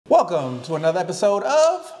welcome to another episode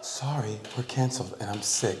of... Sorry, we're canceled and I'm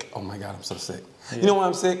sick. Oh my God, I'm so sick. Yeah. You know why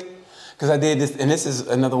I'm sick? Because I did this, and this is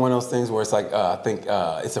another one of those things where it's like, I think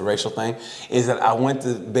it's a racial thing, is that I went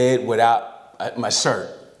to bed without my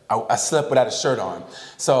shirt. I slept without a shirt on.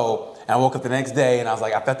 So, and I woke up the next day and I was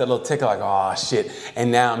like, I felt that little tickle like, oh shit, and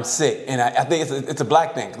now I'm sick. And I think it's a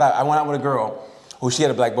black thing. I went out with a girl who she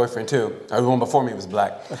had a black boyfriend too. The one before me was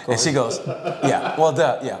black. And she goes, yeah, well,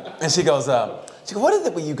 duh, yeah. And she goes, what is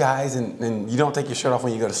it with you guys and you don't take your shirt off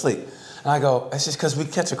when you go to sleep? And I go, it's just because we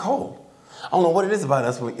catch a cold. I don't know what it is about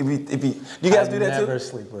us. Do you guys do that too? I never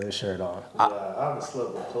sleep with a shirt on. Yeah, I haven't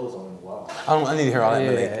slept with clothes on in a while. I need to hear all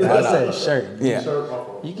that. Yeah, I said shirt. Yeah.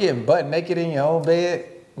 You getting butt naked in your own bed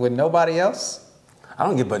with nobody else? I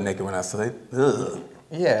don't get butt naked when I sleep. Ugh.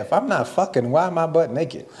 Yeah, if I'm not fucking, why am I butt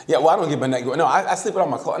naked? Yeah, well, I don't get butt naked. No, I sleep with all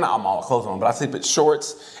my clothes. Not all my clothes on, but I sleep with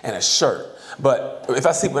shorts and a shirt. But if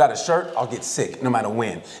I sleep without a shirt, I'll get sick no matter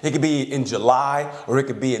when. It could be in July or it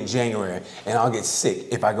could be in January, and I'll get sick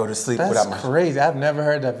if I go to sleep without my shirt. That's crazy. I've never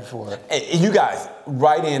heard that before. Hey, you guys,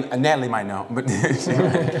 write in. Natalie might know, but Natalie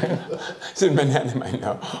might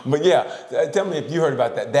know. But yeah, tell me if you heard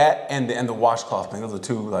about that. That and the washcloth thing. Those are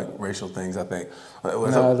two like racial things, I think.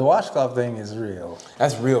 No, the washcloth thing is real.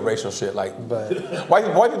 That's real racial shit. Like, but white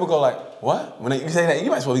people go like, what? When you say that, you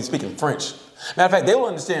might as well be speaking French. Matter of fact, they will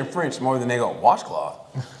understand French more than they go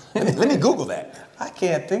washcloth. Let me Google that. I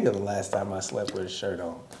can't think of the last time I slept with a shirt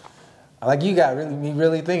on. Like, you got me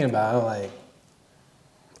really thinking about it. I'm like,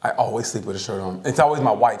 I always sleep with a shirt on. It's always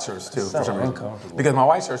my white shirts too, so for some reason. uncomfortable. Because my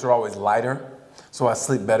white shirts are always lighter, so I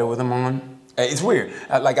sleep better with them on. It's weird.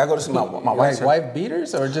 Like I go to sleep my white shirt. White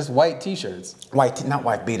beaters or just white t-shirts? Not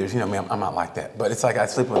white beaters. You know me, I'm not like that. But it's like I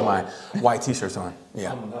sleep with my white t-shirts on.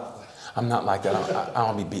 Yeah. I'm not like that. I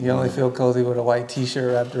don't be beating. You only feel cozy with a white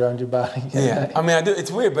t-shirt wrapped around your body. Yeah. I mean, I do.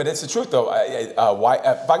 It's weird, but it's the truth though. White.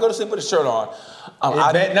 If I go to sleep with a shirt on,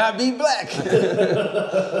 it better not be black.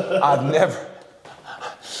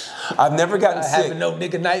 I've never gotten sick. Having no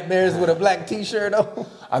nigga nightmares with a black t-shirt on.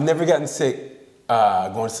 I've never gotten sick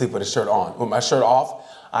going to sleep with a shirt on. With my shirt off,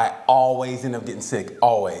 I always end up getting sick.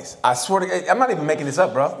 Always. I swear to God, I'm not even making this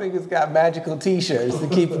up, bro. This nigga's got magical t-shirts to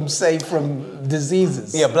keep him safe from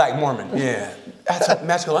diseases. Yeah, Black Mormon. Yeah. That's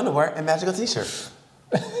magical underwear and magical t-shirts.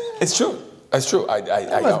 It's true. It's true.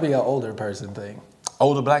 That must be an older person thing.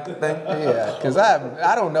 Older black thing? Yeah, because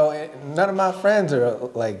I don't know. None of my friends are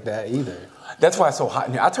like that either. That's why it's so hot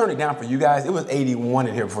in here. I turned it down for you guys. It was 81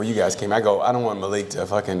 in here before you guys came. I don't want Malik to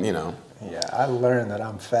fucking, Yeah, I learned that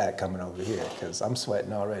I'm fat coming over here because I'm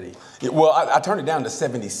sweating already. Yeah, well, I turned it down to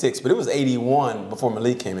 76, but it was 81 before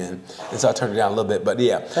Malik came in, and so I turned it down a little bit. But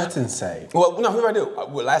yeah, that's insane. Well, no, here's what I do.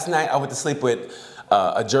 Last night I went to sleep with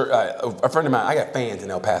a friend of mine. I got fans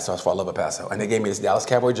in El Paso, so I love El Paso, and they gave me this Dallas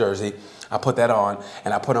Cowboy jersey. I put that on,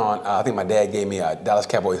 and I put on. I think my dad gave me a Dallas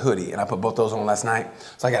Cowboy hoodie, and I put both those on last night.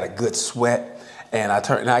 So I got a good sweat. And I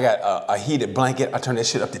got a heated blanket. I turned that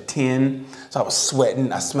shit up to 10. So I was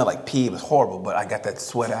sweating. I smelled like pee. It was horrible, but I got that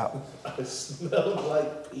sweat out. It smelled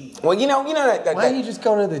like pee. Well, you know that. Why don't you just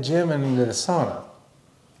go to the gym and the sauna?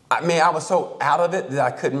 I mean, I was so out of it that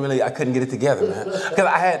I couldn't get it together, man. Because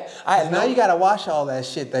I had. Now you gotta wash all that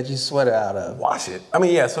shit that you sweated out of. Wash it. I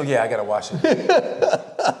mean, yeah. So yeah, I gotta wash it.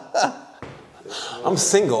 I'm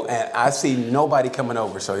single and I see nobody coming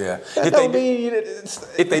over, so yeah.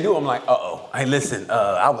 If they do, I'm like, uh-oh. Hey, listen,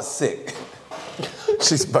 I was sick.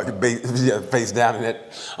 She's fucking face down in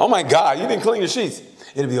it. Oh my God, you didn't clean your sheets.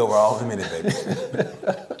 It'll be over all in a minute, baby.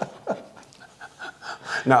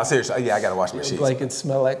 No, seriously, yeah, I gotta wash my sheets. Blankets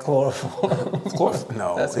smell like chloroform. Chloroform?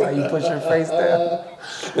 No. That's why you put your face down.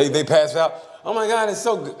 They pass out. Oh my God, it's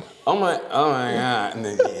so good. Oh my God. And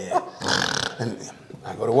then, yeah. And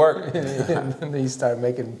I go to work. And then you start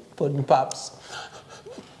making pudding pops.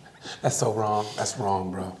 That's so wrong. That's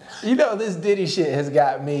wrong, bro. You know, this Diddy shit has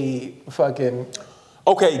got me fucking...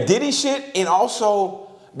 Okay, Diddy shit, and also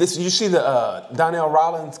this. You see the Donnell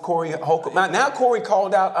Rollins, Corey Holcomb. Now Corey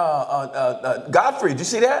called out Godfrey. Did you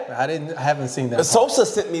see that? I haven't seen that. Sosa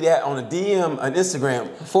sent me that on a DM on Instagram.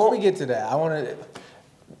 Before we get to that, I want to...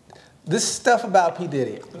 This stuff about P.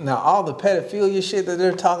 Diddy. Now, all the pedophilia shit that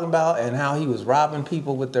they're talking about and how he was robbing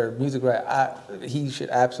people with their music right, he should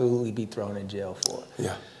absolutely be thrown in jail for it.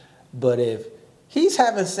 Yeah. But if he's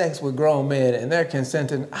having sex with grown men and they're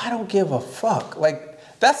consenting, I don't give a fuck. Like,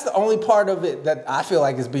 that's the only part of it that I feel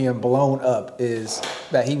like is being blown up is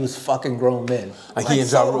that he was fucking grown men. Like he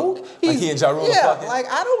and Ja Rule? Like he and Ja Rule yeah, fucking? like,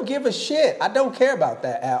 I don't give a shit. I don't care about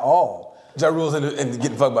that at all. Ja Rule's and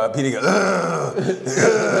getting fucked by a P.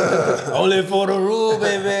 Only for the rule,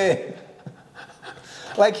 baby.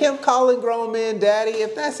 Like him calling grown men daddy,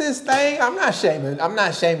 if that's his thing, I'm not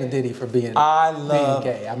shaming Diddy for being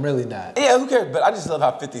gay. I'm really not. Yeah, who cares? But I just love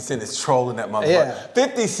how 50 Cent is trolling that motherfucker. Yeah.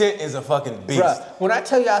 50 Cent is a fucking beast. Bruh, when I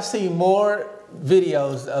tell you I've seen more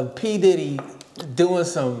videos of P. Diddy doing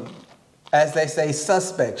some, as they say,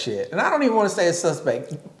 suspect shit. And I don't even want to say it's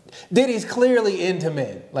suspect. Diddy's clearly into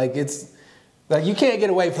men. Like you can't get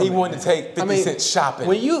away from it. He wanted to take 50 Cent shopping.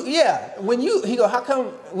 He go, how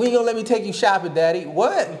come we ain't gonna let me take you shopping, daddy?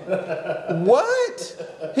 What?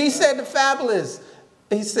 What? He said to Fabulous,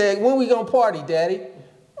 he said, when we gonna party, daddy?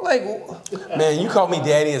 Like, man, you call me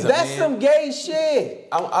daddy as a man. That's some gay shit.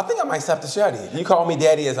 I think I might stop the shawty. You call me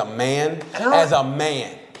daddy as a man, as a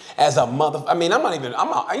mother. I mean,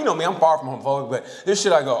 you know me, I'm far from homophobic, but this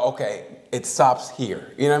shit I go, okay, it stops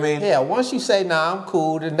here. You know what I mean? Yeah, once you say, nah, I'm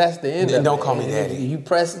cool, then that's the end of it. Don't call me daddy. You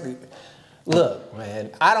press it. Look, man,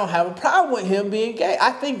 I don't have a problem with him being gay.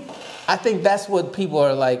 I think that's what people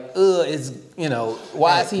are like, is,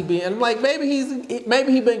 why is he being, I'm like, maybe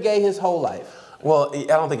he been gay his whole life. Well, I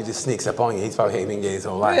don't think it just sneaks up on you. He's probably been gay his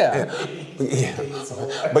whole life. Yeah.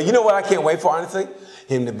 But you know what I can't wait for, honestly?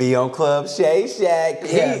 Him to be on Club Shay Shack.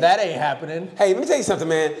 Yeah, that ain't happening. Hey, let me tell you something,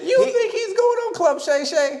 man. You think he's going on Club Shay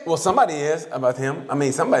Shay? Well, somebody is about him. I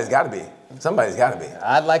mean, somebody's got to be. Somebody's got to be.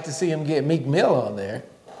 I'd like to see him get Meek Mill on there.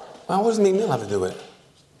 Well, what does Meek Mill have to do with it?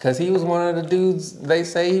 Because he was one of the dudes they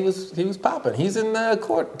say he was popping. He's in the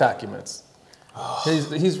court documents.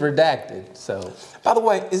 He's redacted, so. By the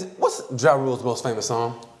way, what's Ja Rule's most famous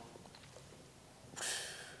song?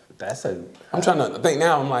 I'm trying to think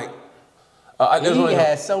now. I'm like, he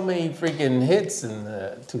had so many freaking hits in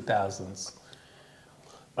the 2000s.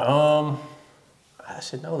 I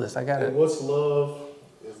should know this. I got it. And What's Love?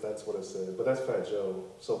 That's what it said. But that's Fat Joe.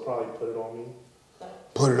 So probably Put It On Me.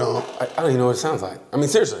 Put It On. I don't even know what it sounds like. I mean,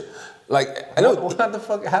 seriously. Like, I know. What the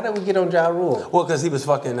fuck? How did we get on Ja Rule? Well, because he was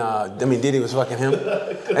fucking, Diddy was fucking him.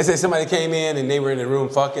 They say somebody came in and they were in the room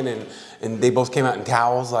fucking and they both came out in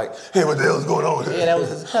towels like, hey, what the hell's going on here? Yeah, that was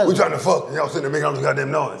his cousin. We trying to fuck and y'all sitting there making all this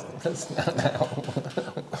goddamn noise.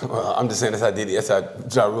 Well, I'm just saying that's how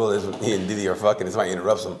Ja Rule is when he and Diddy are fucking and somebody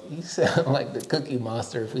interrupts him. You sound like the Cookie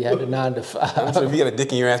Monster if we had the 9 to 5. I'm sure if you got a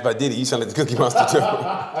dick in your ass by Diddy, you sound like the Cookie Monster too.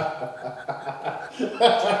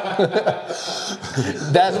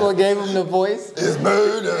 That's what gave him the voice? It's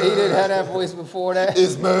murder. He didn't have that voice before that?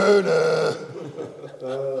 It's murder.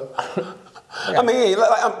 I mean,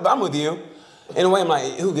 I'm with you. In a way, I'm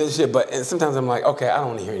like, who gives a shit? But sometimes I'm like, okay, I don't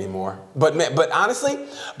want to hear anymore. But honestly,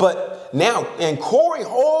 now, and Corey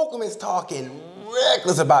Holcomb is talking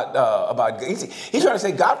reckless about he's trying to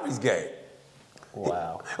say Godfrey's gay.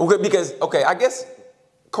 Wow. Because, I guess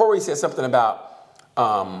Corey said something about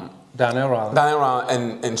Donnell Rollins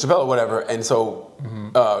and Chappelle or whatever, and so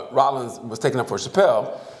Rollins was taking up for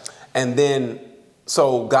Chappelle, and then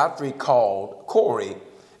so Godfrey called Corey,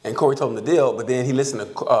 and Corey told him the deal, but then he listened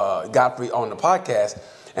to Godfrey on the podcast,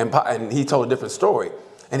 and he told a different story,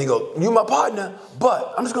 and he goes, "You my partner,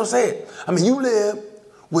 but I'm just gonna say it. I mean, you live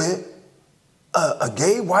with a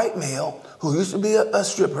gay white male who used to be a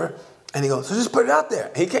stripper." And he goes, so just put it out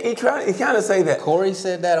there. He kind of say that. Corey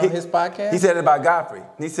said that on his podcast? He said it about Godfrey.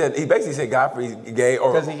 He basically said Godfrey's gay.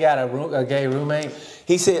 Because he got a gay roommate?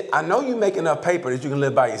 He said, I know you make enough paper that you can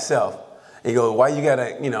live by yourself. He goes, why you got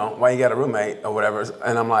a roommate or whatever?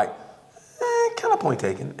 And I'm like, kind of point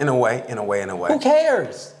taken. In a way. Who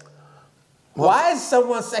cares? Well, why is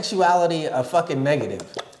someone's sexuality a fucking negative?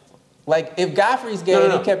 Like, if Godfrey's gay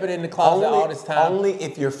and he kept it in the closet all this time. Only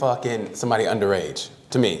if you're fucking somebody underage.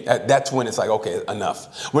 To me, that's when it's like, okay,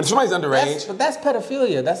 enough. When somebody's underage. But that's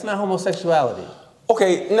pedophilia. That's not homosexuality.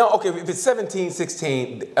 Okay, if it's 17,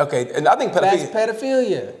 16, okay, and I think pedophilia. That's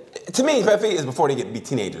pedophilia. To me, pedophilia is before they get to be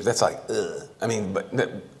teenagers. That's like, ugh. I mean, but. I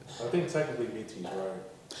think technically BT's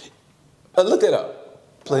right. Look that up.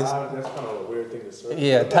 Please. That's kind of a weird thing to search.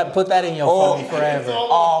 Yeah, put that in your phone forever.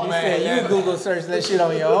 Oh, man. You Google search that shit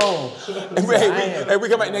on your own. Hey, we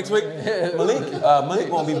come back next week.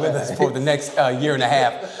 Malik won't be with us for the next year and a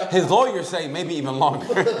half. His lawyers say maybe even longer.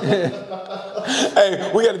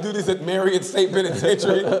 Hey, we got to do this at Marion State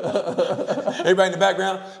Penitentiary. Everybody in the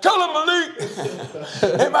background, tell him Malik.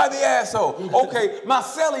 Everybody the asshole. Okay, my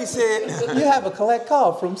cellie said. You have a collect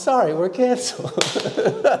call from sorry, we're canceled.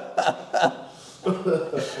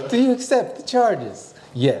 Do you accept the charges?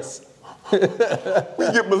 Yes. We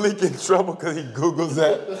get Malik in trouble because he Googles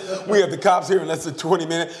that. We have the cops here in less than 20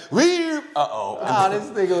 minutes. Uh-oh. Oh, this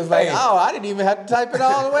nigga was like, I didn't even have to type it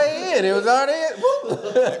all the way in. It was already in.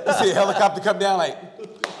 You see a helicopter come down like,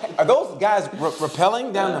 Are those guys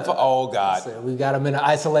rappelling down the? Oh God! So we got him in an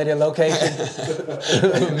isolated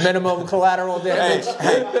location. Minimum collateral damage.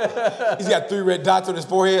 Hey, he's got 3 red dots on his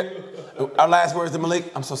forehead. Our last words to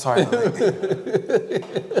Malik. I'm so sorry, Malik.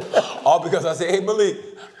 All because I said, "Hey, Malik,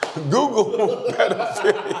 Google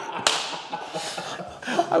pedophilia."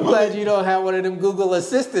 I'm glad you don't have one of them Google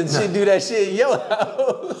assistants. She do that shit in your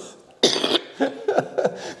house.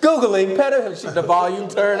 Googling pedophilia. The volume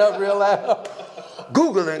turn up real loud.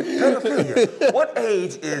 Googling pedophilia. What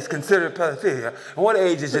age is considered pedophilia, and what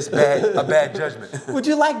age is just a bad judgment? Would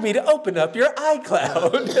you like me to open up your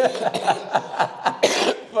iCloud?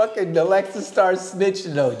 Fucking Alexa starts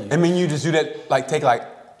snitching on you. I mean, you just do that,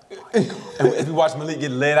 and if you watch Malik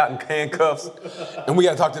get laid out in handcuffs, and we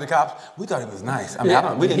got to talk to the cops, we thought he was nice. I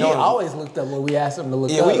mean, we didn't know. He always looked up when we asked him to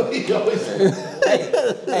look up.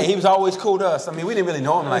 Hey, he was always cool to us. I mean, we didn't really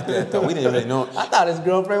know him like that, though. We didn't really know him. I thought his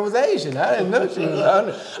girlfriend was Asian. I didn't know she was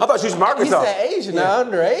under. I thought she was from Arkansas. He said Asian, not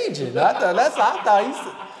underage. I thought he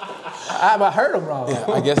said. I heard him wrong. Yeah,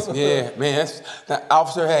 I guess, yeah, man.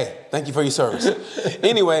 Officer, hey, thank you for your service.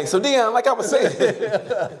 Anyway, so Dion, like I was saying.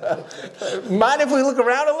 Mind if we look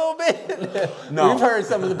around a little bit? No. We've heard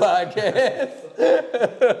some of the podcasts.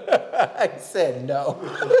 I said no.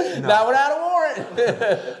 Not without a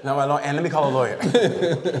warrant. No, and let me call a lawyer.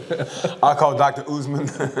 I'll call Dr. Usman,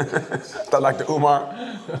 Dr. Umar.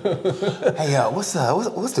 Hey, what's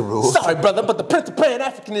the rule? Sorry, brother, but the Prince of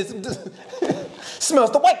Pan-Africanism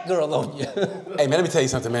smells the white girl on you. Hey, man, let me tell you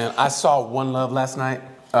something, man. I saw One Love last night,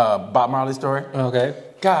 Bob Marley story. Okay.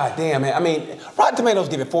 God damn, man. I mean, Rotten Tomatoes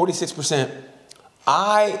give it 46%.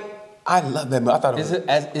 I love that movie. I thought is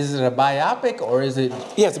it a biopic or is it?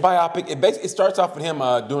 Yeah, it's a biopic. It starts off with him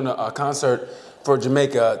doing a concert for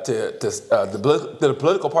Jamaica to the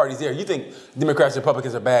political parties there. You think Democrats and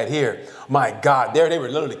Republicans are bad here. My God, they were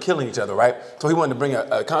literally killing each other, right? So he wanted to bring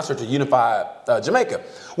a concert to unify Jamaica,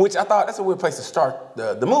 which I thought that's a weird place to start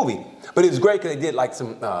the movie. But it was great because they did like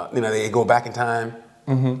some, they go back in time.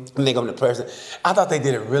 Mm-hmm. And they go to the president. I thought they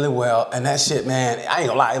did it really well. And that shit, man, I ain't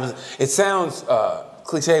gonna lie. It sounds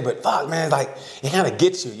cliche, but fuck, man, like, it kind of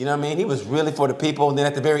gets you, you know what I mean? He was really for the people, and then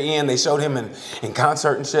at the very end, they showed him in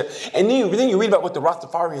concert and shit. And then you read about what the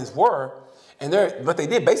Rastafarians were, and what they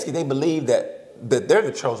did, basically, they believed that they're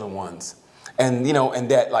the chosen ones. And, and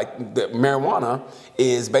that, like, the marijuana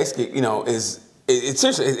is basically, it's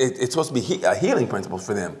supposed to be a healing principle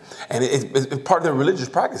for them. And it's part of their religious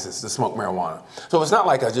practices to smoke marijuana. So it's not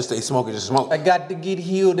like just they smoke and just smoke. I got to get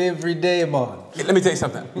healed every day, man. Let me tell you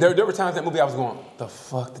something. There were times in that movie I was going, the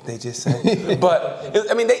fuck did they just say? But, You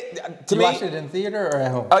watched it in theater or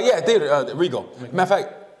at home? Yeah, theater, Regal. Matter of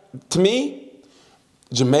fact, to me,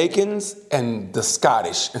 Jamaicans and the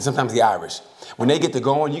Scottish, and sometimes the Irish, when they get to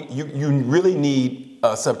going, you really need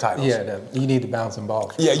subtitles. Yeah, you need the bouncing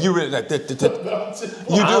ball. Yeah, you really you do. I'm serious,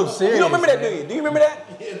 you don't remember that, man. do you? Do you remember that?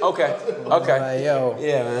 Okay. Like, yo,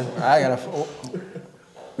 Yeah, man. I gotta.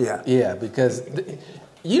 Yeah. Yeah, because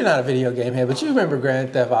you're not a video game head, but you remember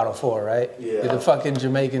Grand Theft Auto 4, right? Yeah. The fucking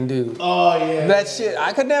Jamaican dude. Oh, yeah. That shit,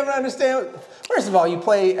 I could never understand. First of all, you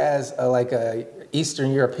play as like a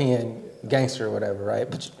Eastern European gangster or whatever, right?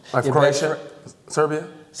 But Like Croatia? Serbia?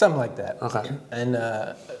 Something like that. Okay. And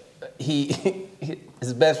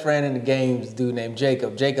his best friend in the game's a dude named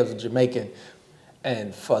Jacob. Jacob's a Jamaican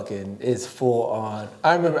and fucking is full on.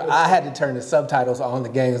 I remember I had to turn the subtitles on the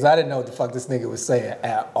game because I didn't know what the fuck this nigga was saying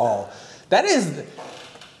at all.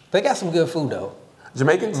 They got some good food though.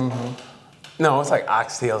 Jamaicans? Mm-hmm. No, it's like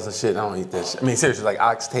oxtails and shit. I don't eat that shit. I mean, seriously, like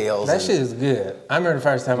oxtails. That shit is good. I remember the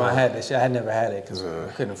first time I had that shit. I had never had it because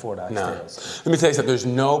I couldn't afford oxtails. No. Let me tell you something. There's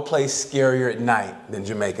no place scarier at night than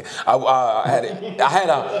Jamaica. I was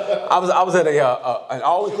at an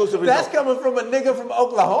all-inclusive resort. That's coming from a nigga from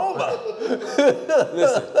Oklahoma.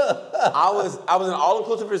 Listen, I was in an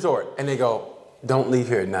all-inclusive resort, and they go, "Don't leave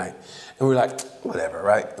here at night." And we were like, whatever,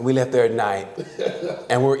 right? And we left there at night,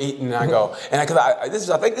 and we're eating, and I go, I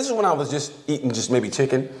think this is when I was just eating just maybe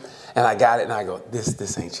chicken, and I got it, and I go,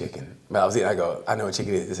 this ain't chicken. But I was eating, I go, I know what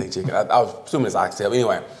chicken is, this ain't chicken. I was assuming it's oxtail.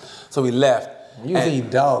 Anyway, so we left. You was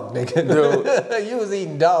eating dog, nigga. Dude. You was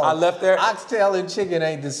eating dog. I left there. Oxtail and chicken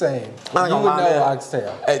ain't the same. You I ain't would gonna lie, know man.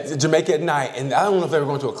 oxtail. At Jamaica at night, and I don't know if they were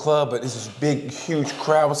going to a club, but this big, huge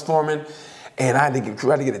crowd was forming, and I had to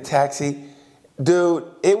get a taxi. Dude,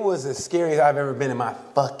 it was as scary as I've ever been in my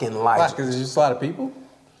fucking life. Why? Because there's just a lot of people?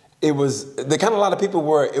 It was, the kind of a lot of people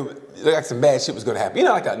like some bad shit was going to happen. You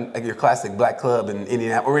know, like your classic black club in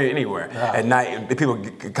Indianapolis or anywhere at night, and people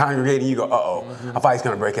congregate and you go, uh-oh, a fight's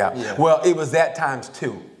going to break out. Yeah. Well, it was that times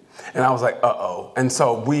 2. And I was like, uh-oh. And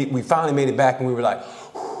so we finally made it back and we were like,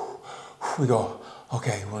 we go,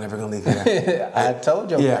 Okay, we're never gonna leave here. I told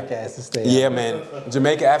your black ass to stay. Yeah, man.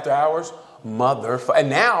 Jamaica after hours, motherfucker. And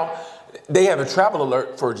now they have a travel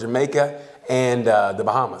alert for Jamaica and the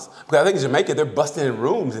Bahamas. Because I think in Jamaica they're busting in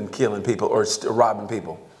rooms and killing people or robbing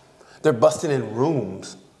people. They're busting in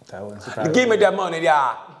rooms. That wouldn't surprise me. Give me that money,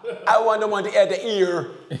 yeah. I want the one to add the ear.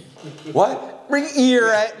 What? Bring ear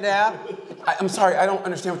right now. I'm sorry, I don't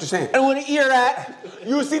understand what you're saying. I want to ear that.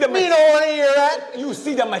 You see the Me don't want to hear that. You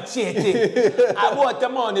see the machete. I want the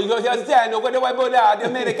money. You understand? The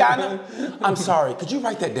Americano. I'm sorry. Could you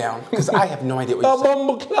write that down? Because I have no idea what you're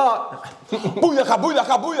saying. Booyaka,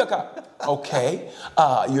 booyaka, booyaka. Okay.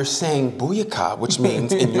 You're saying booyaka, which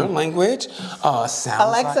means in your language, sounds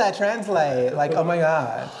Alexa, like translate. Like, oh my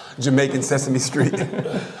God. Jamaican Sesame Street.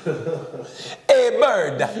 Hey,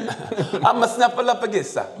 bird. I'm a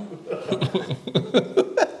snuffleupagus.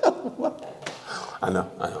 I know.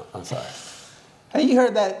 I'm sorry. Have you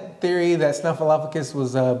heard that theory that Snuffleupagus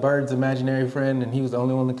was Bird's imaginary friend and he was the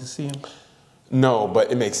only one that could see him? No,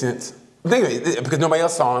 but it makes sense. Because nobody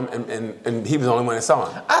else saw him and he was the only one that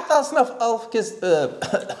saw him. I thought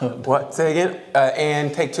Snuffleupagus... What? Say again?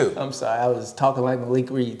 And take two. I'm sorry, I was talking like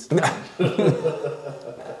Malik Reeds. I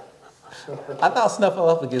thought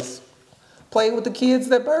Snuffleupagus played with the kids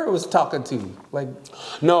that Bird was talking to. Like,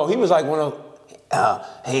 no, he was like one of...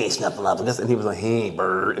 hey, Snuffleupagus, and he was like, hey,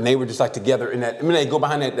 Bird, and they were just like together in that. I mean, they go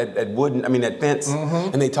behind that wooden, that fence,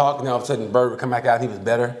 and they talk, and all of a sudden, Bird would come back out, and he was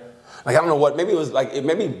better. Like I don't know what. Maybe it was like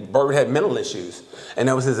maybe Bird had mental issues, and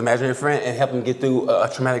that was his imaginary friend, and helped him get through a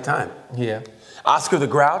traumatic time. yeah. Oscar the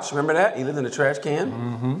Grouch, remember that? He lived in a trash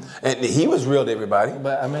can, and he was real to everybody.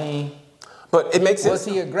 But I mean, but it makes sense. was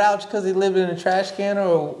he a grouch because he lived in a trash can,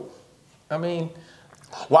 or I mean?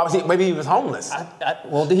 Why was he? Maybe he was homeless.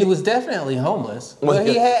 Well, he was definitely homeless. But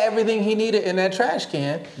he had everything he needed in that trash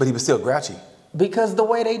can. But he was still grouchy. Because the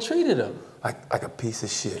way they treated him. Like a piece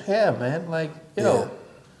of shit. Yeah, man. Like, yo.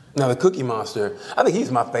 Now, the Cookie Monster, I think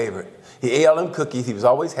he's my favorite. He ate all them cookies. He was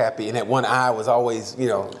always happy. And that one eye was always,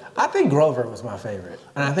 I think Grover was my favorite.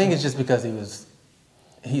 And I think it's just because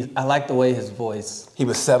I like the way his voice. He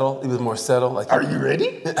was settled. He was more settled. Like, are you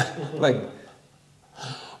ready? Like,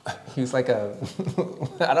 he was like if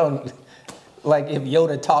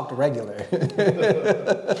Yoda talked regular.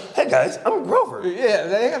 Hey guys, I'm Grover. Yeah,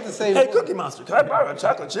 they have the same. Hey, Cookie Monster, can I borrow a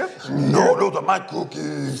chocolate chip? No, those are my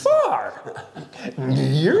cookies. Far.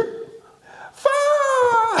 Near.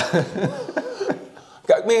 Far.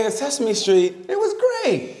 Man, Sesame Street. It was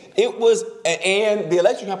great. It was, and the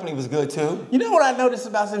electric company was good too. You know what I noticed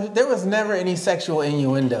about Sesame Street? There was never any sexual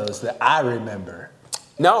innuendos that I remember.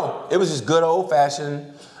 No, it was just good old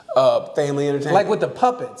fashioned family entertainment. Like with the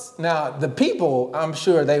puppets. Now, the people, I'm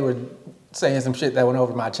sure they were saying some shit that went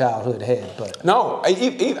over my childhood head, but... No, I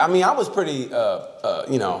mean, I was pretty,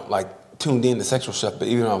 tuned in to sexual stuff, but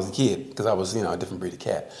even when I was a kid, because I was, a different breed of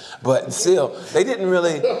cat. But still, they didn't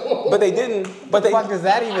really, What the fuck does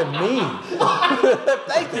that even mean?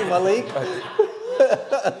 Thank you, Malik.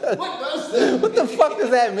 What the fuck does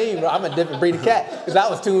that mean, bro? I'm a different breed of cat, because I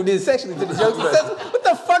was tuned in sexually to the jokes. What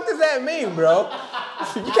the fuck does that mean, bro?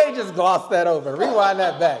 You can't just gloss that over. Rewind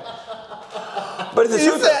that back. But it's the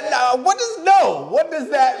You truth. said, what does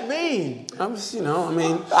that mean? I'm just,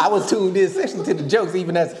 I was tuned in sexually to the jokes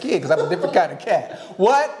even as a kid because I'm a different kind of cat.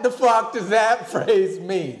 What the fuck does that phrase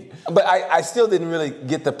mean? But I still didn't really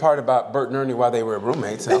get the part about Bert and Ernie while they were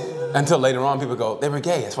roommates. Until later on, people go, they were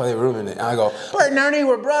gay. That's why they were roommates. And I go, Bert and Ernie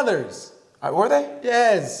were brothers. Were they?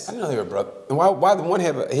 Yes. I didn't know they were brothers. And why the one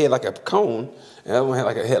had a head like a cone and the other one had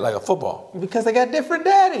like a head like a football? Because they got different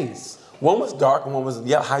daddies. One was dark and one was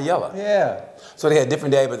high yellow. Yeah. So they had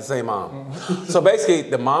different dads but the same mom. So basically,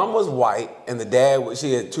 the mom was white and the dad,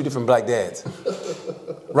 she had two different black dads.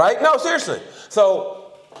 Right? No, seriously.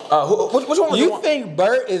 So, which one was You the one? think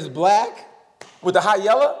Bert is black? With the high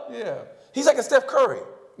yellow? Yeah. He's like a Steph Curry.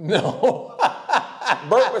 No.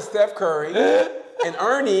 Bert was Steph Curry and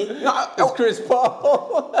Ernie. It's Chris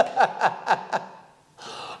Paul.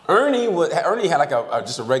 Ernie had like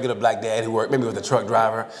just a regular black dad who worked maybe with a truck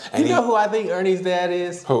driver. And You know who I think Ernie's dad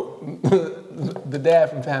is? Who? The dad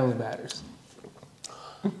from Family Matters.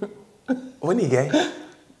 Wasn't he gay?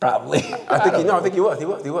 Probably. I think he was. He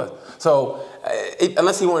was. So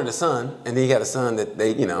unless he wanted a son, and then he got a son that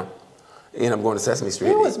they, ended up going to Sesame Street.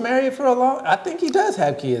 He was married for a long. I think he does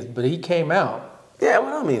have kids, but he came out. Yeah, well,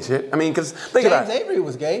 I don't mean shit. I mean, because think about James it. Avery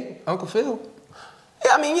was gay. Uncle Phil.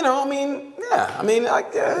 Yeah, they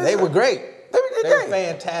They were great. They were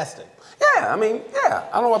fantastic. Yeah, I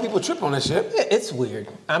don't know why people trip on that shit. Yeah, it's weird.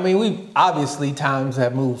 I mean, we obviously times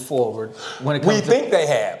have moved forward when it comes We think they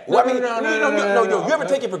have. No, You ever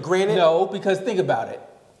take it for granted? No, because think about it.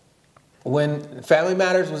 When Family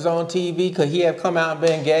Matters was on TV, could he have come out and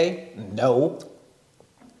been gay? No.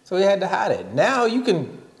 So he had to hide it. Now you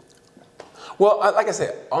can. Well, like I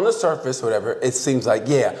said, on the surface, whatever, it seems like,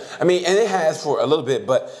 yeah. I mean, and it has for a little bit,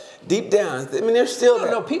 but deep down, I mean, there's still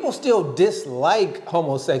No, people still dislike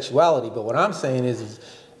homosexuality, but what I'm saying is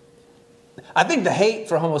I think the hate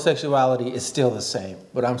for homosexuality is still the same.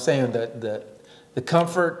 But I'm saying that the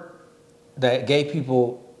comfort that gay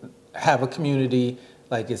people have a community,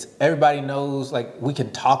 like it's everybody knows, like we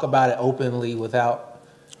can talk about it openly without.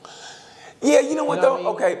 Yeah, you know what though? I mean?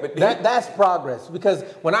 Okay, but that's progress. Because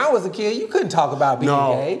when I was a kid, you couldn't talk about being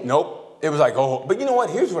gay. Nope. It was like, oh, but you know what?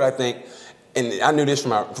 Here's what I think, and I knew this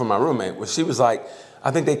from my roommate. Was she was like, I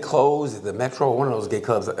think they closed the Metro, one of those gay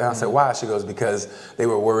clubs. And I said, why? She goes, because they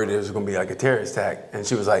were worried it was going to be like a terrorist attack. And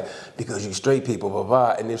she was like, because you straight people, blah,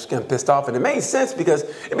 blah. And they was getting pissed off. And it made sense because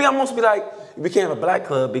it'd be almost be like, you became a black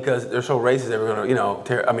club because they're so racist they were going to, you know,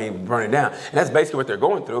 burn it down. And that's basically what they're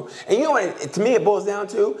going through. And you know what, to me, it boils down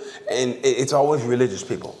to, and it's always religious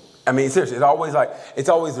people. I mean, seriously, it's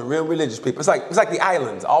always the real religious people. It's like the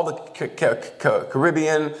islands, all the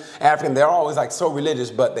Caribbean, African, they're always like so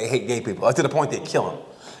religious, but they hate gay people. To the point they kill them.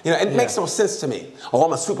 You know, it makes no sense to me. Oh,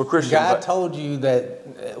 I'm a super Christian. God told you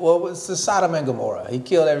that, well, it's the Sodom and Gomorrah. He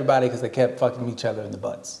killed everybody because they kept fucking each other in the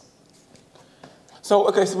butts. So,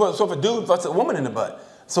 okay, so if a dude fucks a woman in the butt,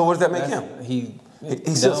 so what does that make him?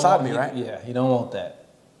 He's still sodomy, right? Yeah, he don't want that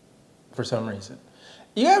for some reason.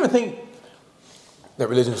 You ever think that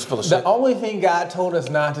religion is full of shit? The only thing God told us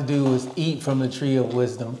not to do is eat from the tree of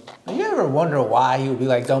wisdom. You ever wonder why he would be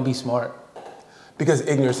like, don't be smart? Because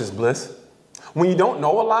ignorance is bliss. When you don't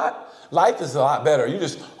know a lot, life is a lot better. You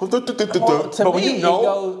just to me,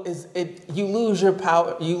 you lose your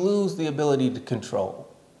power. You lose the ability to control.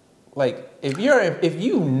 Like if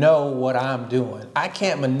you know what I'm doing, I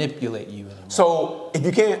can't manipulate you anymore. So if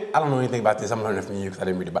you can't, I don't know anything about this. I'm learning from you because I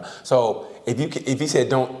didn't read about it. So if he said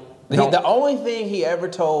don't. The only thing he ever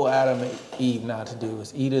told Adam and Eve not to do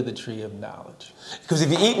is eat of the tree of knowledge. Because if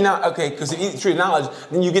you eat the tree of knowledge,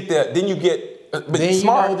 then you get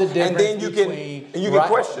smart, you know the and then you get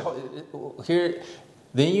questioned.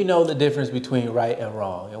 Then you know the difference between right and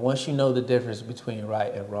wrong. And once you know the difference between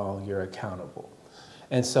right and wrong, you're accountable.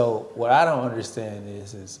 And so what I don't understand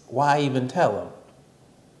is why even tell them?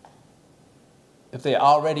 If they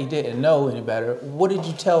already didn't know any better, what did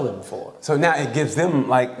you tell them for? So now it gives them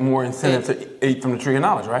like more incentive to eat from the tree of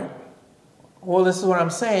knowledge, right? Well, this is what I'm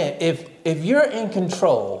saying. If you're in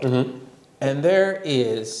control and there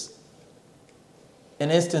is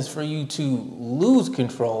an instance for you to lose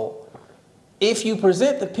control, if you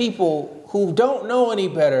present the people who don't know any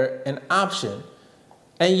better an option,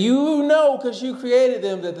 and you know because you created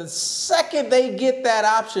them that the second they get that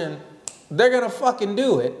option, they're going to fucking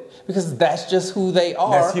do it because that's just who they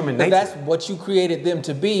are. That's human nature. That's what you created them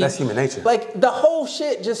to be. That's human nature. Like the whole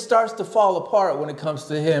shit just starts to fall apart when it comes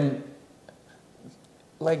to him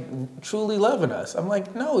like truly loving us. I'm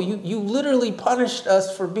like, no, you literally punished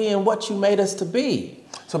us for being what you made us to be.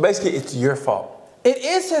 So basically it's your fault. It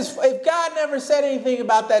is his. If God never said anything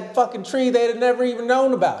about that fucking tree, they'd have never even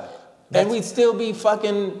known about it. And we'd still be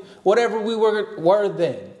fucking whatever we were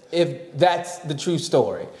then, if that's the true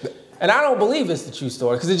story. And I don't believe it's the true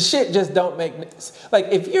story, because the shit just don't make... Like,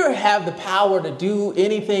 if you have the power to do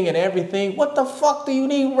anything and everything, what the fuck do you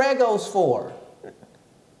need Regos for?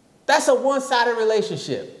 That's a one-sided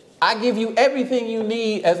relationship. I give you everything you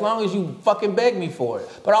need as long as you fucking beg me for it.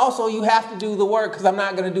 But also, you have to do the work, because I'm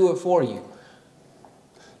not going to do it for you.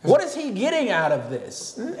 What is he getting out of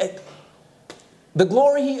this? The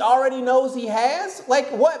glory he already knows he has? Like,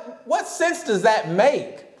 what sense does that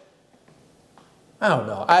make? I don't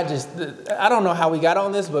know. I don't know how we got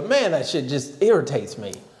on this, but man, that shit just irritates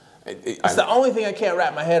me. It's the only thing I can't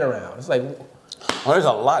wrap my head around. It's like... Well, there's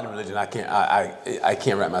a lot in religion I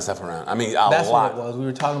can't wrap myself around. I mean, that's lot. What it was. We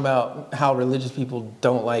were talking about how religious people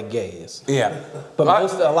don't like gays. Yeah. But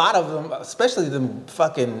a lot of them, especially the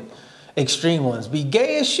fucking extreme ones, be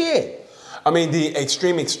gay as shit. I mean, the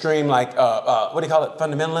extreme, like, what do you call it,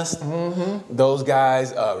 fundamentalists? Mm-hmm. Those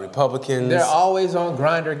guys, Republicans. They're always on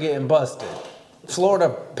Grindr getting busted. Florida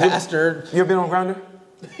pastor. You ever been on Grindr?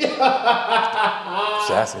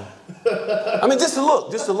 Just asking. I mean, just to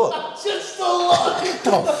look. Just to look. What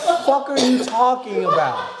the fuck are you talking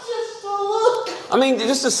about? Just to look. I mean,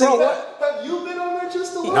 just to see. Have you been on there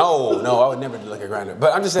just to look? No, I would never look at Grindr.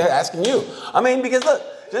 But I'm just asking you. I mean, because look,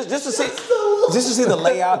 just to see the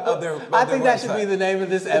layout of their I think that should be the name of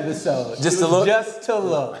this episode. Just to look? Just to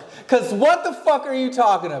look. Because what the fuck are you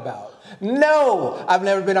talking about? No, I've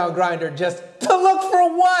never been on Grindr just to look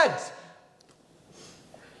for what?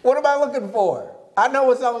 What am I looking for? I know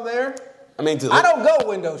what's on there. I mean, I don't go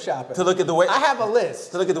window shopping. to look at the way. I have a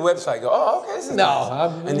list. To look at the website, go, oh, okay, this is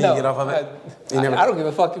nice. And then you get off of it. I don't give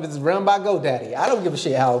a fuck if it's run by GoDaddy. I don't give a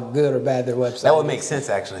shit how good or bad their website is. That would make sense,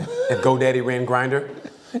 actually, if GoDaddy ran Grindr.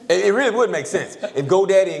 It really would make sense. If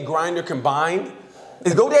GoDaddy and Grindr combined,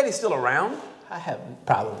 is GoDaddy still around? I have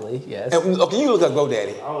probably, yes. Okay, you look up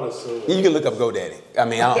GoDaddy. I would assume. You can look up GoDaddy. I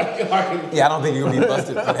mean, I don't think you're gonna be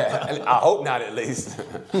busted for that. I hope not, at least.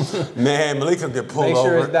 Man, Malik's gonna get pulled Make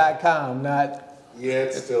sure over. it's .com, not. Yeah,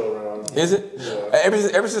 it's still around. Is it? Yeah.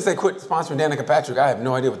 Ever since they quit sponsoring Danica Patrick, I have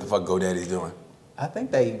no idea what the fuck GoDaddy's doing. I think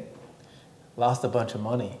they lost a bunch of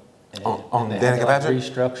money. On and they had Danica to, Patrick?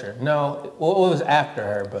 Restructure. No, well, it was after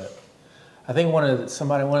her, but I think one of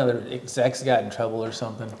the execs got in trouble or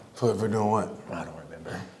something. For doing what? I don't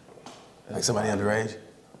remember. Like somebody underage?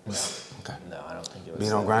 Okay. No, I don't think it was.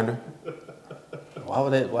 Being on Grindr? Why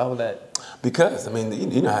would that? Because, I mean,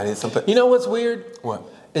 you know how it is. You know what's weird? What?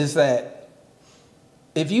 Is that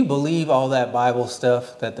if you believe all that Bible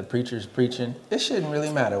stuff that the preacher's preaching, it shouldn't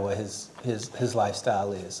really matter what his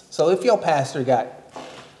lifestyle is. So if your pastor got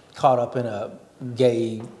caught up in a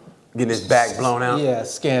gay Getting his back blown out? Yeah,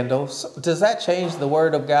 scandal. So does that change the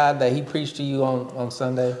word of God that he preached to you on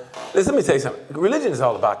Sunday? Listen, let me tell you something. Religion is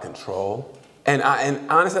all about control. And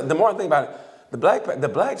honestly, the more I think about it, the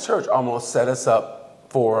black church almost set us up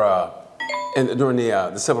for during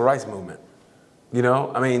the civil rights movement. You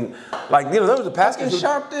know, I mean, like, you know, there was a pastor.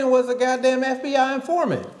 Sharpton was a goddamn FBI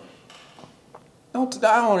informant. Don't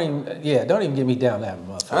even get me down that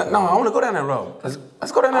motherfucker. No, I want to go down that road.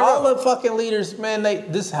 Let's go down that road. All the fucking leaders, man,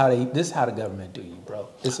 this is how the government do you, bro.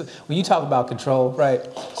 When you talk about control, right?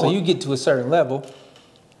 So you get to a certain level,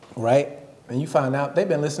 right? And you find out they've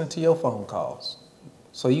been listening to your phone calls.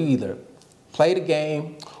 So you either play the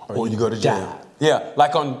game or you go to jail. die. Yeah,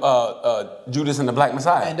 like on Judas and the Black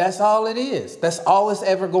Messiah. And that's all it is. That's all it's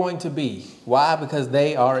ever going to be. Why? Because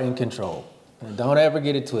they are in control. And don't ever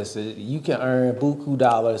get it twisted. You can earn buku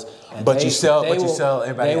dollars, But you sell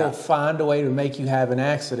everybody They will out. find a way to make you have an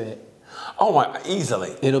accident. Oh my,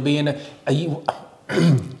 easily. It'll be in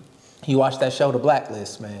you watch that show, The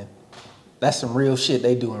Blacklist, man. That's some real shit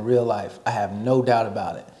they do in real life. I have no doubt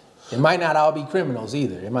about it. It might not all be criminals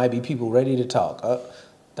either. It might be people ready to talk.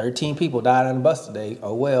 13 people died on the bus today.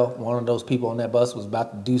 Oh well, one of those people on that bus was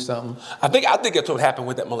about to do something. I think that's what happened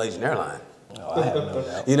with that Malaysian airline. Oh, I have no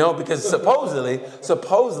doubt. You know, because supposedly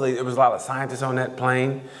there was a lot of scientists on that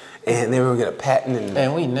plane, and they were gonna get a patent.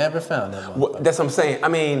 And we never found that one. That's what I'm saying. I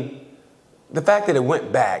mean, the fact that it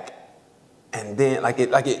went back, and then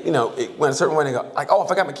it went a certain way. And go like, oh, I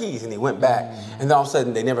forgot my keys, and he went back, and then all of a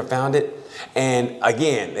sudden they never found it. And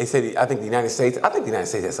again, they said, I think the United States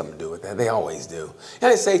has something to do with that. They always do. The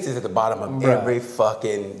United States is at the bottom of every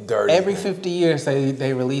fucking dirty. Every 50 years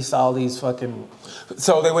they release all these fucking.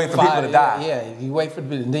 So they wait for people to die. Yeah, you wait for,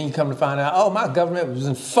 and then you come to find out, oh, my government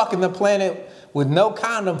was fucking the planet with no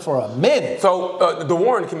condom for a minute. So the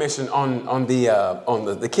Warren Commission on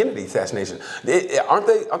the Kennedy assassination, aren't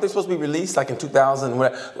they supposed to be released like in 2000? They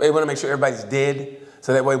want to make sure everybody's dead,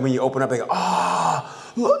 so that way when you open up, they go,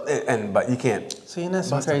 look, but you can't. See, and that's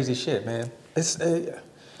some crazy shit, man.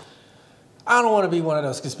 I don't want to be one of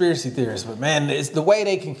those conspiracy theorists, but man, it's the way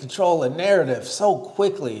they can control a narrative so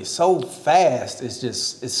quickly, so fast.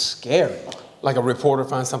 It's scary. Like a reporter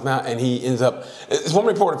finds something out, and he ends up. One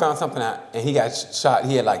reporter found something out, and he got shot.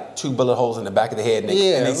 He had like 2 bullet holes in the back of the head, and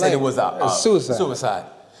they said it was a suicide. Suicide.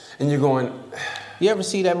 And you're going. You ever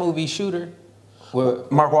see that movie Shooter? Where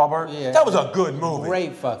Mark Wahlberg? Yeah. That was a good movie.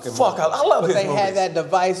 Great fucking movie. I love his movies. They movies. had that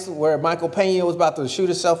device where Michael Pena was about to shoot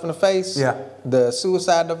himself in the face. Yeah. The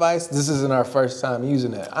suicide device. This isn't our first time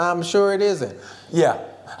using it. I'm sure it isn't. Yeah.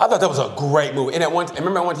 I thought that was a great movie. And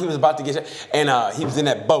remember when he was about to get shot, and he was in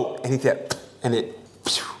that boat, and he said, and it,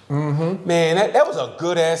 man, that was a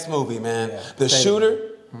good ass movie, man. Yeah. The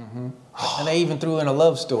Shooter. And they even threw in a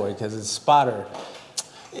love story because his spotter.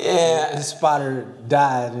 Yeah. His spotter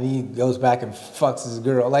died, and he goes back and fucks his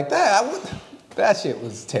girl like that. That shit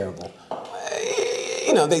was terrible.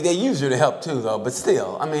 You know, they use her to help too, though. But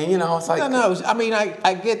still, I mean, you know, it's like No. I mean,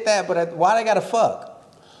 I get that, but why they gotta fuck?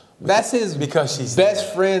 That's his because she's best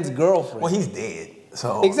dead. friend's girlfriend. Well, he's dead.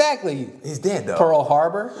 So exactly. He's dead though. Pearl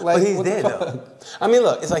Harbor. Like, but he's dead though. I mean,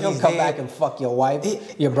 look, it's like He'll he's come dead. back and fuck your wife,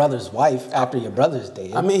 your brother's wife, after your brother's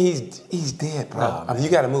dead. I mean, he's dead, bro. Nah, I mean, you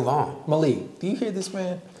got to move on. Malik, do you hear this,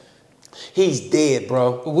 man? He's dead,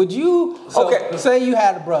 bro. Would you? So, Okay. Say you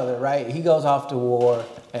had a brother, right? He goes off to war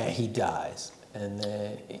and he dies, and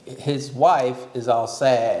then his wife is all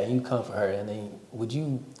sad, and you comfort her, and then would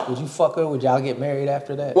you fuck her? Would y'all get married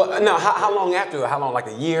after that? Well, no. How long after? How long? Like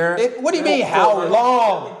a year? What do you mean? How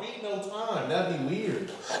long? There would be no time. That'd be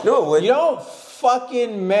weird. No, it wouldn't. You don't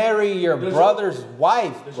fucking marry your brother's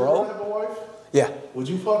wife, Does your brother bro. have a wife? Yeah. Would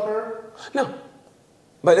you fuck her? No.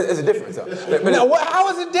 But it's a difference, though. But No, how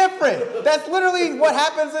is it different? That's literally what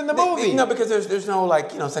happens in the movie. No, because there's no,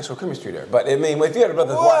 like, sexual chemistry there. But, I mean, if you had a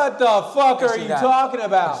brother's wife. What the fuck are she you died. talking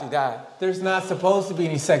about? She died. There's not supposed to be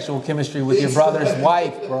any sexual chemistry with your brother's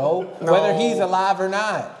wife, bro. Whether he's alive or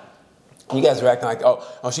not. You guys are acting like,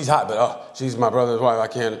 oh, she's hot, but she's my brother's wife. I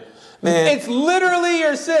can't. Man. It's literally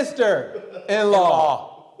your sister-in-law.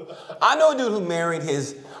 I know a dude who married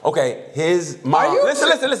his mom. Are you-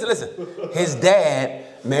 Listen. His dad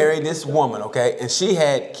married this woman, okay? And she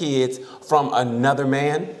had kids from another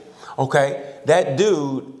man, okay? That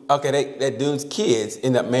dude's kids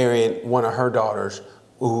end up marrying one of her daughters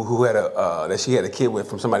who had that she had a kid with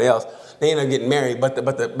from somebody else. They ended up getting married, but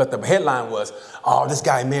the headline was, oh, this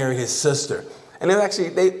guy married his sister. And it was actually,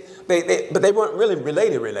 but they weren't really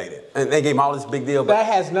related. And they gave him all this big deal. But That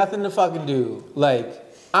has nothing to fucking do.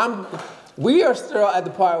 We are still at the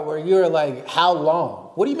part where you're like, how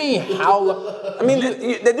long? What do you mean, how long? I mean,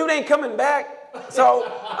 the dude ain't coming back. So,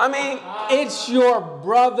 I mean, It's your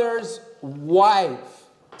brother's wife.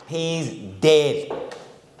 he's dead.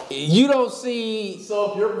 You don't see.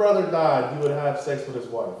 So if your brother died, you would have sex with his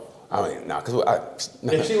wife. I mean, no, because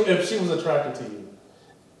If she was attracted to you.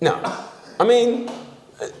 no. I mean,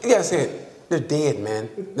 you gotta say it. They're dead, man.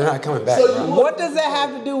 They're not coming back, So bro. What does that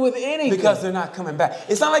have to do with anything? Because they're not coming back.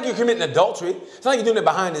 It's not like you're committing adultery. It's not like you're doing it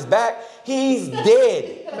behind his back. He's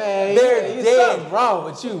dead. Man, They're there's dead. something wrong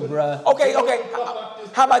with you, bruh. Okay.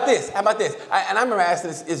 How about this? And I remember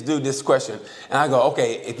asking this dude this question, and I go,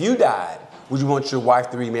 okay, if you died, would you want your wife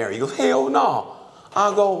to remarry? He goes, hell no.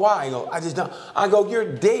 I go, why? He goes, I just don't. I go,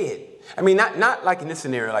 you're dead. I mean, not like in this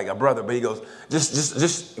scenario, like a brother, but he goes,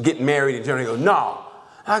 just getting married in general. He goes, no.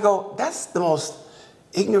 I go, that's the most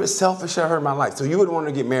ignorant, selfish I heard in my life. So you would want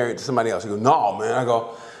to get married to somebody else? He goes, no, man. I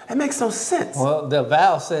go, that makes no sense. Well, the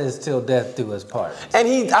vow says till death do us part. And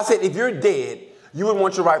I said, if you're dead, you would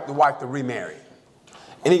want your wife to remarry.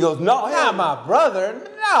 And he goes, no, hell Not my brother.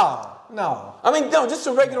 No. I mean, no, just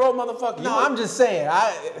a regular old motherfucker. No, I'm just saying.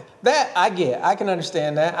 I get. I can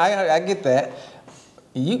understand that. I get that.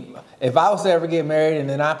 If I was to ever get married and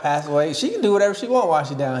then I pass away, she can do whatever she want while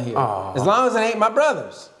she's down here. As long as it ain't my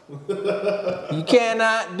brothers. You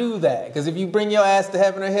cannot do that. Because if you bring your ass to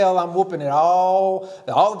heaven or hell, I'm whooping it all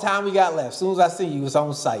the time we got left. As soon as I see you, it's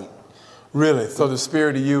on sight. Really? So the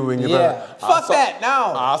spirit of you and your Yeah. brother. Fuck that,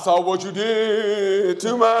 no. I saw what you did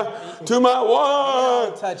to my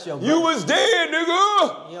one. Touch your You brother. was dead,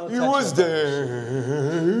 nigga. don't You touch was your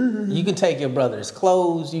dead. You can take your brother's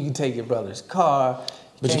clothes. You can take your brother's car.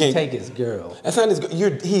 But you can't can't- take his girl. That's not his.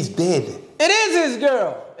 He's dead. It is his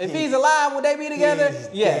girl. If he's alive, would they be together? He's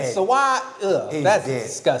Yes. dead. So why? He's That's dead.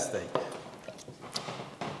 disgusting.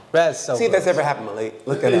 That's so. See if that's gross. ever happened, Malik.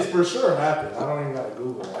 Look that It's up. for sure happened. I don't even gotta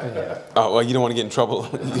Google that. Oh well, you don't want to get in trouble.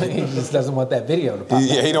 He just doesn't want that video to pop up.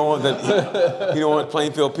 Yeah, he don't want that. He don't want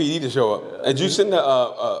Plainfield PD to show up. Did you send the?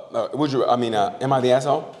 Am I the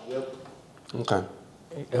asshole? Yep. Okay.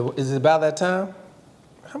 Is it about that time?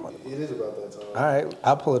 It is about that time. All right,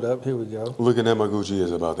 I'll pull it up. Here we go. Looking at my Gucci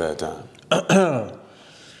is about that time.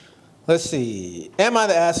 Let's see. Am I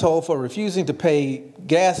the asshole for refusing to pay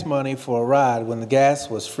gas money for a ride when the gas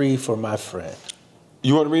was free for my friend?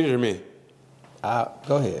 You want to read it or me?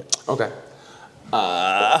 Go ahead. Okay.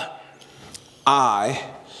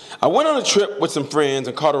 I went on a trip with some friends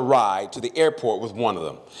and caught a ride to the airport with one of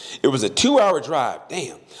them. It was a 2-hour drive.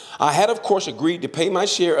 Damn. I had, of course, agreed to pay my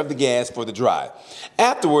share of the gas for the drive.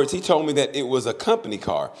 Afterwards, he told me that it was a company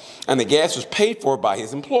car and the gas was paid for by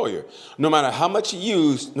his employer, no matter how much he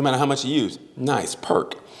used. Nice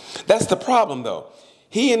perk. That's the problem, though.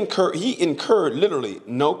 He incurred literally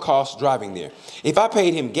no cost driving there. If I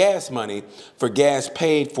paid him gas money for gas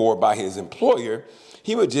paid for by his employer,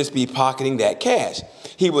 he would just be pocketing that cash.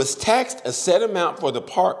 He was taxed a set amount for the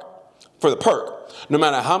perk, no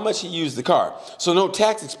matter how much he used the car. So no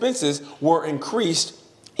tax expenses were increased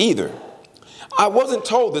either. I wasn't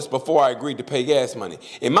told this before I agreed to pay gas money.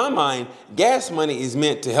 In my mind, gas money is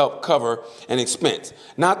meant to help cover an expense,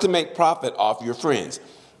 not to make profit off your friends.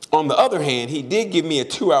 On the other hand, he did give me a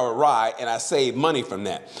 2-hour ride and I saved money from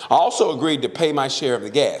that. I also agreed to pay my share of the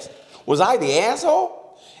gas. Was I the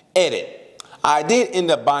asshole? Edit. I did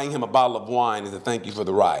end up buying him a bottle of wine as a thank you for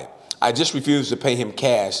the ride. I just refused to pay him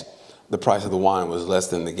cash. The price of the wine was less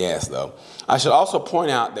than the gas, though. I should also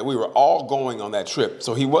point out that we were all going on that trip,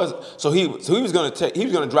 so he was going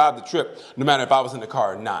to drive the trip no matter if I was in the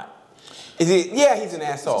car or not. Yeah, he's an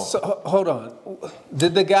asshole. So hold on.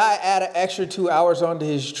 Did the guy add an extra 2 hours onto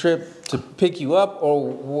his trip to pick you up,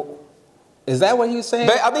 or Is that what he was saying?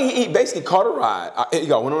 I think he basically caught a ride.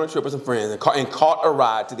 He went on a trip with some friends and caught a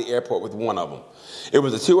ride to the airport with one of them. It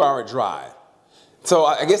was a 2-hour drive. So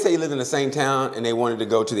I guess they lived in the same town and they wanted to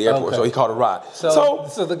go to the airport, so he caught a ride.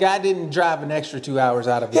 So the guy didn't drive an extra 2 hours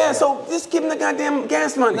out of his life. so just give him the goddamn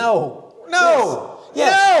gas money. No.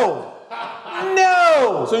 Yes.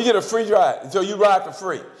 No. So you get a free ride. So you ride for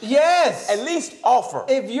free. Yes. At least offer.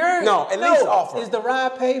 If you're least offer. Is the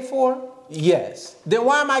ride paid for? Yes. Then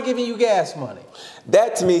why am I giving you gas money?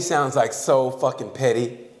 That to me sounds like so fucking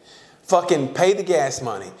petty. Fucking pay the gas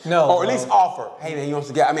money. No. Or at least offer. Hey man, you want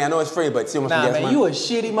some gas? I mean, I know it's free, but still want some gas money. You a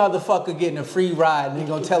shitty motherfucker getting a free ride and you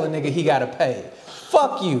gonna tell a nigga he gotta pay.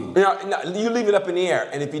 Fuck you. You leave it up in the air,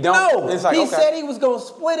 and if you don't, it's like, he said he was gonna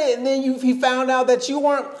split it, and then he found out that you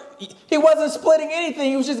weren't. He wasn't splitting anything.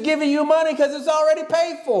 He was just giving you money because it's already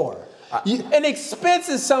paid for. An expense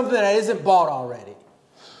is something that isn't bought already.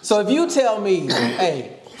 So if you tell me,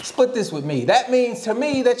 hey, split this with me, that means to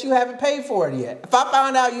me that you haven't paid for it yet. If I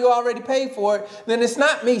found out you already paid for it, then it's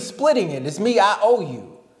not me splitting it. It's me, I owe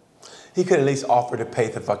you. He could at least offer to pay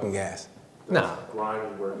the fucking gas. Nah.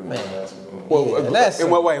 Grimy working. Man. In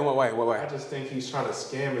what way? I just think he's trying to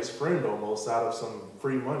scam his friend almost out of some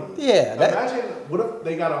free money. Yeah. Imagine, what if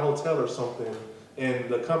they got a hotel or something and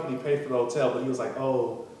the company paid for the hotel, but he was like,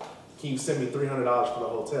 oh, can you send me $300 for the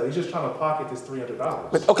hotel? He's just trying to pocket this $300.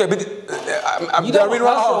 Did I read it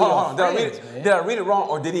wrong? Did I read it wrong,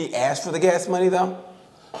 or did he ask for the gas money though?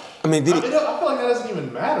 I mean, I feel like that doesn't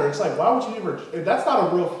even matter. It's like, why would you ever? That's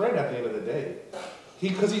not a real friend at the end of the day.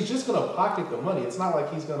 Because he's just gonna pocket the money. It's not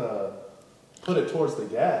like he's gonna put it towards the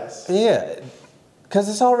gas. Yeah, because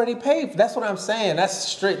it's already paid. That's what I'm saying. That's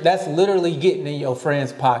straight. That's literally getting in your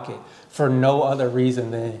friend's pocket for no other reason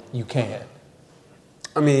than you can.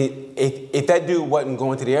 I mean, if that dude wasn't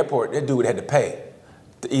going to the airport, that dude had to pay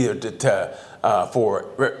either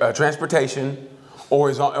for transportation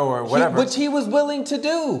or whatever. Which he was willing to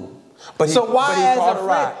do. So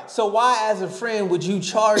why as a friend would you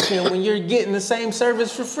charge him when you're getting the same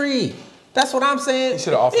service for free? That's what I'm saying. He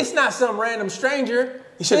should have offered. It's not some random stranger.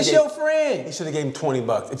 It's your friend. He should have gave him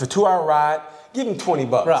 $20. If a 2-hour ride, give him $20.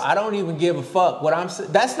 Bro, I don't even give a fuck. What I'm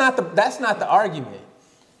saying, that's not the argument.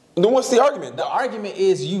 Then what's the argument? The argument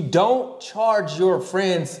is you don't charge your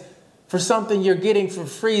friends for something you're getting for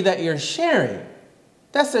free that you're sharing.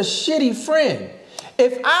 That's a shitty friend.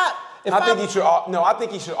 I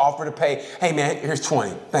think he should offer to pay. Hey man, here's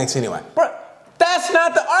 20. Thanks anyway. Bro, that's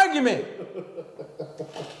not the argument.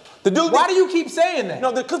 Why do you keep saying that?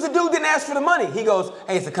 No, because the dude didn't ask for the money. He goes,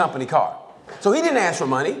 hey, it's a company car. So he didn't ask for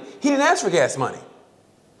money. He didn't ask for gas money.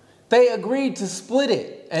 They agreed to split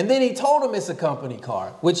it. And then he told them it's a company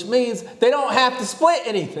car, which means they don't have to split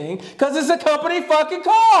anything because it's a company fucking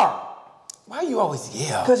car. Why are you always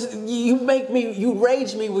yell? Because you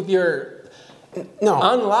rage me with your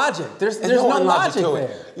unlogic. There's no logic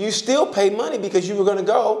there. You still pay money because you were going to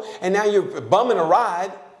go, and now you're bumming a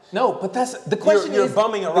ride. No, but that's the question. You're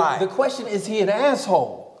bumming a ride. The question is he an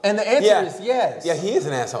asshole? And the answer is yes. Yeah, he is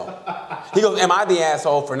an asshole. He goes, am I the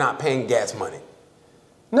asshole for not paying gas money?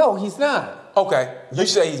 No, he's not. Okay, you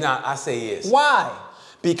say he's not. I say he is. Why?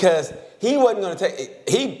 Because he wasn't going to take.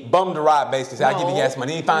 He bummed the ride basically. Said, I'll give you gas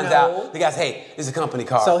money. He finds out the guy's, hey, it's a company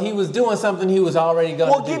car. So he was doing something he was already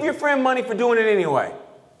going to do. Well, give your friend money for doing it anyway.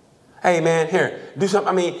 Hey man, here, do something.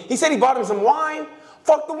 I mean, he said he bought him some wine.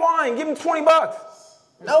 Fuck the wine. Give him $20.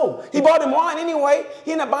 No, he bought him wine anyway.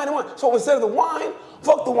 He ended up buying him wine. So instead of the wine,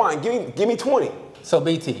 fuck the wine. Give me 20. So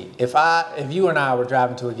BT, if you and I were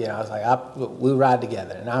driving to again, I was like, we'll ride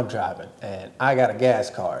together, and I'm driving, and I got a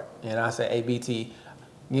gas card, and I said, hey BT,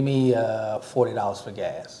 give me $40 for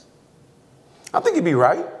gas. I think you'd be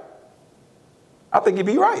right.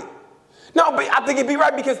 No, but I think it'd be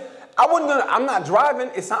right because I'm not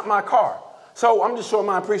driving. It's not my car. So I'm just showing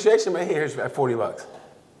my appreciation. But here's $40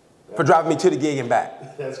 for driving me to the gig and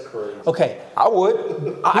back. That's crazy. Okay. I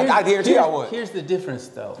would. I guarantee I would. Here's the difference,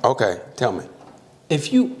 though. Okay, tell me.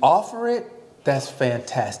 If you offer it, that's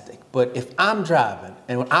fantastic. But if I'm driving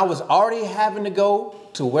and when I was already having to go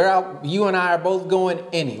to where you and I are both going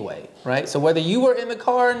anyway, right? So whether you were in the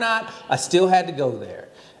car or not, I still had to go there.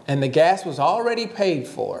 And the gas was already paid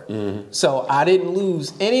for. Mm-hmm. So I didn't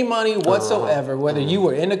lose any money whatsoever, whether you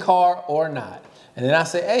were in the car or not. And then I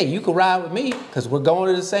say, hey, you can ride with me because we're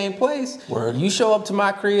going to the same place. Word. You show up to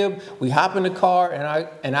my crib, we hop in the car,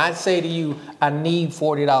 and I say to you, I need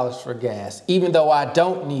 $40 for gas, even though I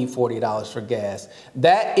don't need $40 for gas.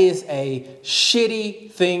 That is a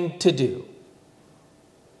shitty thing to do.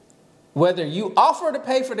 Whether you offer to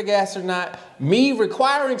pay for the gas or not, me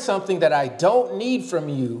requiring something that I don't need from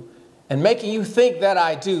you and making you think that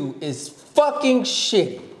I do is fucking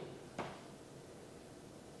shitty.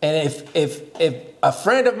 And if a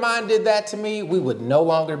friend of mine did that to me, we would no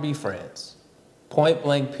longer be friends. Point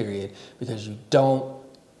blank, period. Because you don't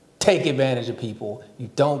take advantage of people. You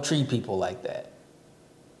don't treat people like that.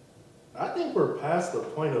 I think we're past the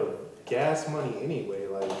point of gas money anyway.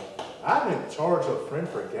 Like, I haven't charged a friend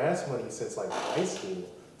for gas money since like high school.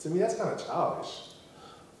 To me, that's kind of childish.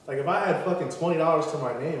 Like, if I had fucking $20 to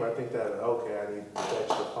my name, I think that, okay, I need the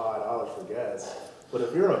extra $5 for gas. But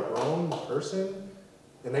if you're a grown person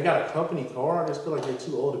and they got a company car, I just feel like they're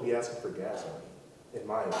too old to be asking for gas money, in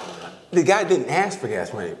my opinion. The guy didn't ask for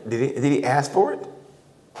gas money. Did he ask for it?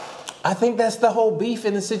 I think that's the whole beef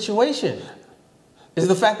in the situation. Is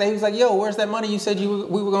the fact that he was like, "Yo, where's that money you said we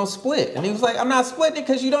were gonna split?" And he was like, "I'm not splitting it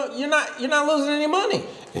because you're not losing any money."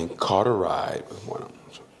 And caught a ride with one of them.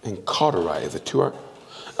 And caught a ride as a tour.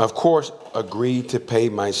 Of course, agreed to pay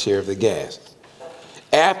my share of the gas.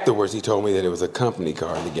 Afterwards, he told me that it was a company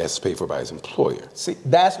car and the gas was paid for by his employer. See,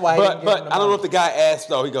 that's why. But I don't know if the guy asked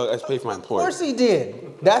though. He goes, "Let's pay for my employer." Of course he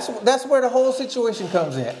did. That's where the whole situation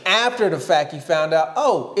comes in. After the fact, he found out,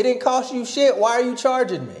 oh, it didn't cost you shit. Why are you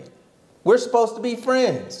charging me? We're supposed to be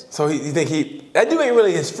friends. So you think that dude ain't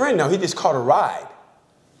really his friend though. He just caught a ride.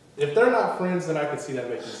 If they're not friends, then I can see that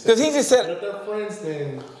making sense. Because he just said, but if they're friends,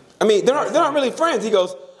 then I mean, they're not really friends. He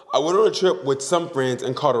goes, "I went on a trip with some friends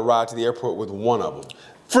and caught a ride to the airport with one of them."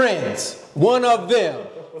 Friends, one of them.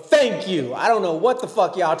 Thank you. I don't know what the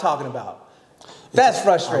fuck y'all talking about. That's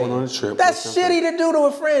frustrating. I went on a trip That's with some shitty to do to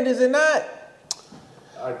a friend, is it not?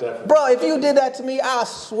 I definitely. Bro, if you did that to me, I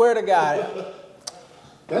swear to God,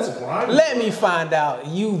 That's grimy. let me find out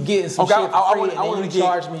you getting some shit for free and then you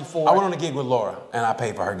charge me for I it. went on a gig with Laura and I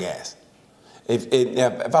paid for her gas. If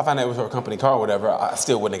I found out it was her company car or whatever, I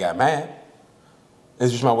still wouldn't have got mad.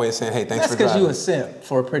 It's just my way of saying, hey, thanks That's for because driving. you a simp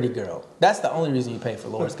for a pretty girl. That's the only reason you pay for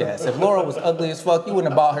Laura's gas. If Laura was ugly as fuck, you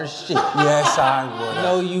wouldn't have bought her shit. Yes, I would have.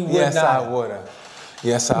 No, you would yes, not. I would have.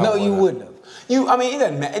 Yes, I would No, have. you wouldn't have. I mean, it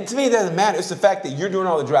doesn't matter. To me, it doesn't matter. It's the fact that you're doing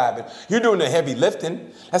all the driving. You're doing the heavy lifting.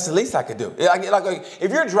 That's the least I could do. Like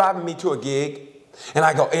if you're driving me to a gig, and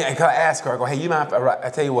I go, and I ask her, I go, hey, you mind if I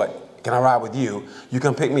tell you what, can I ride with you? You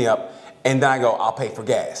come pick me up, and then I go, I'll pay for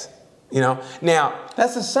gas. You know? Now,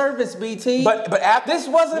 that's a service, BT. But after this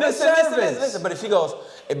wasn't a service. Listen, but if she goes,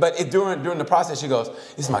 during the process, she goes,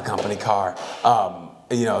 this is my company car.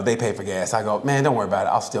 They pay for gas. I go, man, don't worry about it.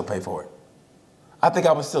 I'll still pay for it. I think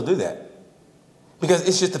I would still do that. Because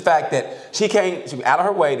it's just the fact that she came out of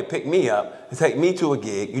her way to pick me up, to take me to a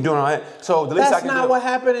gig. You're doing all that. So the least I That's can do. not what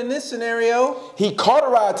happened in this scenario. He caught a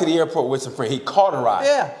ride to the airport with some friends. He caught a ride.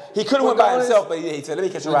 Yeah. He could have went by himself, but he said, let me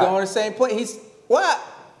catch a We're ride. going to the same place. He's what?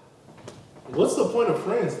 What's the point of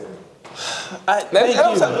friends then?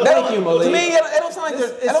 Thank you, Malik. To me, it don't sound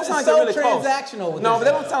like they're really close. Transactional with No,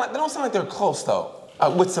 this but they don't sound like they're close though.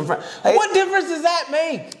 With some friends. What difference does that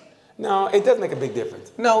make? No, it does make a big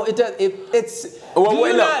difference. No, it does. It's. Well, do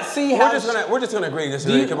you not see how? We're just gonna agree to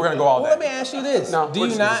disagree because we're gonna go all day. Let me ask you this: No, do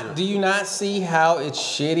you not see how it's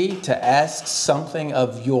shitty to ask something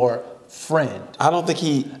of your friend? I don't think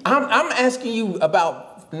he. I'm asking you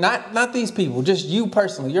about not these people, just you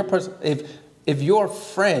personally. Your person. If your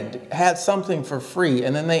friend had something for free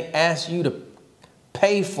and then they asked you to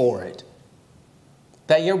pay for it,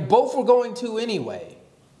 that you're both were going to anyway.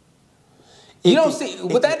 You don't see,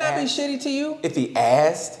 would that not be shitty to you? If he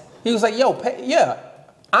asked? He was like, yo, pay, yeah,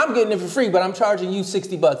 I'm getting it for free, but I'm charging you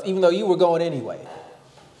 $60, even though you were going anyway.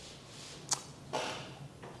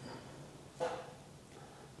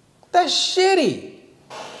 That's shitty.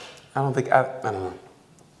 I don't know.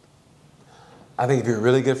 I think if you're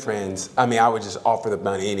really good friends, I would just offer the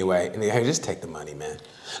money anyway. And hey, just take the money, man.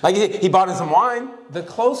 Like he bought him some wine. The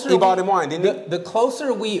closer he bought him wine, didn't he? The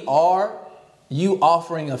closer we are, you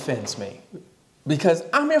offering offends me. Because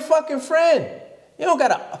I'm your fucking friend. You don't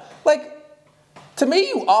gotta, to me,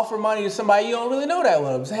 you offer money to somebody you don't really know that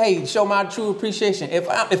well. Hey, show my true appreciation. If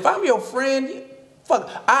I'm your friend,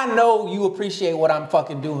 I know you appreciate what I'm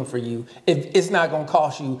fucking doing for you if it's not gonna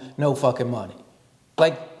cost you no fucking money.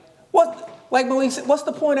 Like Malik said, what's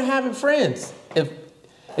the point of having friends?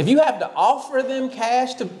 If you have to offer them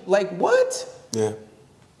cash to, what? Yeah,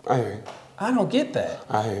 I hear you. I don't get that.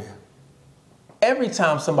 I hear you. Every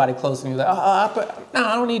time somebody close to me is like,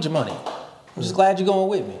 I don't need your money. I'm just glad you're going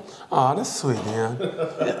with me. Oh, that's sweet, man.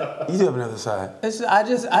 You do have another side.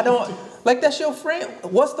 I don't, that's your friend.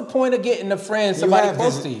 What's the point of getting a friend, somebody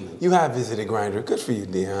close to you? You have visited Grindr. Good for you,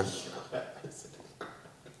 Dion.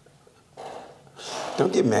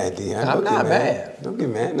 Don't get mad, Dion. I'm not mad. Don't get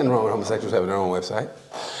mad. Nothing wrong with homosexuals having their own website.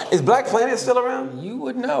 Is Black Planet still around? You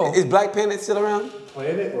would know. Is Black Planet still around?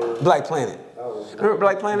 Planet or? Black Planet. Remember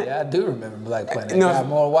Black Planet? Yeah, I do remember Black Planet. No. Got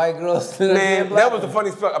more white girls than Man, black that was the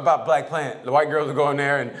funniest part about Black Planet. The white girls would go in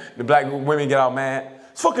there and the black women get all mad.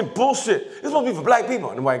 It's fucking bullshit. It's supposed to be for black people.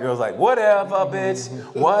 And the white girl's like, whatever, bitch,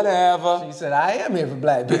 whatever. She said, I am here for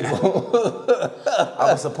black people.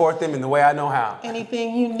 I will support them in the way I know how.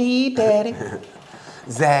 Anything you need, daddy.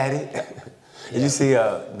 Zaddy. Did you see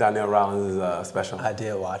Donnell Rollins' special? I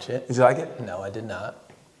did watch it. Did you like it? No, I did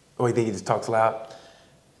not. Or you think he just talks loud?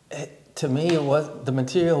 To me, the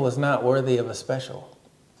material was not worthy of a special.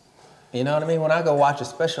 You know what I mean? When I go watch a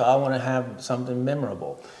special, I want to have something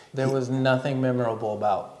memorable. There was nothing memorable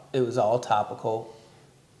about it. It was all topical,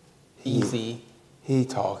 easy. He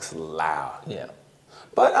talks loud. Yeah.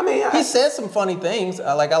 But I mean, He said some funny things.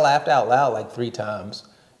 I laughed out loud like 3 times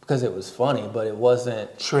because it was funny, but it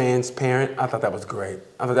wasn't transparent. I thought that was great.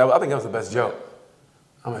 I think that was the best joke.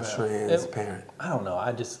 I'm a transparent. I don't know.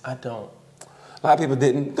 I don't. A lot of people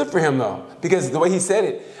didn't. Good for him though, because the way he said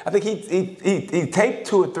it, I think he taped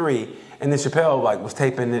 2 or 3, and then Chappelle was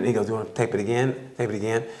taping it. And he goes, "You want to tape it again?" Tape it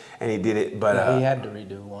again, and he did it. But he had to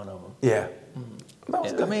redo one of them. Yeah, that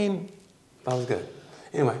was good. I mean, that was good.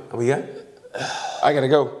 Anyway, are we good? I gotta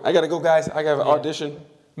go, guys. I got an audition.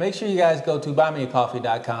 Make sure you guys go to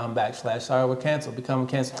buymeacoffee.com/sorry we're canceled. Become a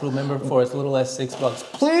Cancel Crew member for as little as $6.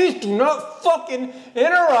 Please do not fucking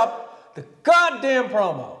interrupt the goddamn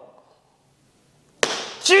promo.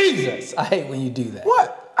 Jesus, I hate when you do that.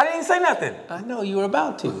 What? I didn't say nothing. I know you were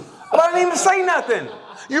about to. But I didn't even say nothing.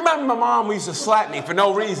 You remember my mom used to slap me for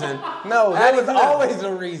no reason. No, there was always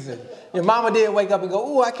a reason. Your mama did wake up and go,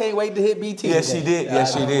 "Ooh, I can't wait to hit BT." Yes, she did.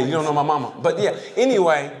 Yes, she did. You don't know my mama. But yeah,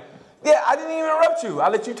 anyway, yeah, I didn't even interrupt you. I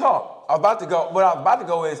let you talk. I was about to go. What I was about to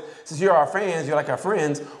go is, since you're our fans, you're like our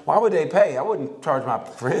friends, why would they pay? I wouldn't charge my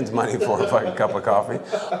friends money for a fucking cup of coffee.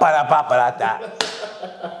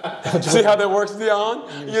 See how that works, Dion?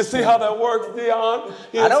 You see how that works, Dion?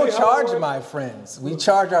 I don't charge my friends. We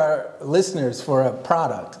charge our listeners for a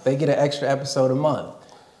product. They get an extra episode a month.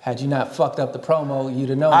 Had you not fucked up the promo, you'd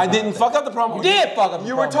have known. I didn't fuck up the promo. You did fuck up the promo.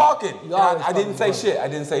 You were talking. I didn't say promo. shit. I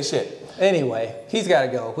didn't say shit. Anyway, he's got to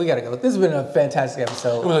go. We got to go. This has been a fantastic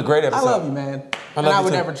episode. It was a great episode. I love you, man. I love you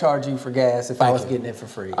would too. never charge you for gas if I was getting it for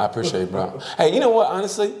free. I appreciate it, bro. Hey, you know what?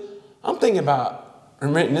 Honestly, I'm thinking about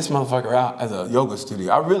renting this motherfucker out as a yoga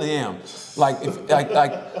studio. I really am. Like,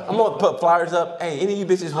 I'm gonna put flyers up. Hey, any of you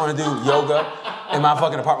bitches want to do yoga in my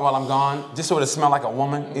fucking apartment while I'm gone, just so it'll smell like a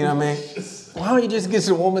woman? You know what I mean? Why don't you just get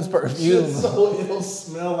some woman's perfume? So it'll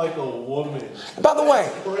smell like a woman. By the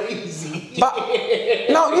way, Crazy.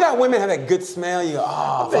 no, you know how women have that good smell. You go,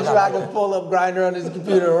 oh, I bet you I can pull up Grindr on this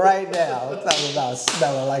computer right now. I'm talking about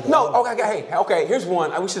smelling like a woman. Okay, here's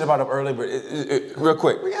one. We should have brought up earlier, but real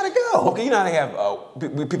quick. We gotta go. Okay, you know how they have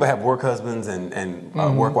people have work husbands and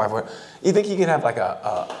work wife. You think you can have like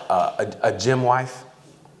a gym wife,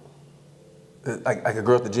 like a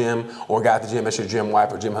girl at the gym or a guy at the gym that's your gym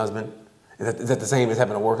wife or gym husband? Is that the same as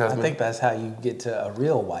having a work husband? I think that's how you get to a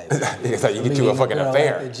real wife. It's how you get to a fucking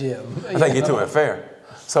affair. At the gym. That's how you get to an affair.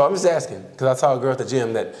 So I'm just asking, because I saw a girl at the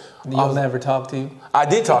gym that... You'll never talk to? I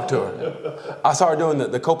did talk to her. I saw her doing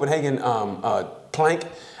the Copenhagen plank.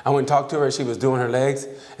 I went and talked to her. She was doing her legs,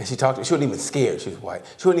 and she talked to me. She wasn't even scared. She was white.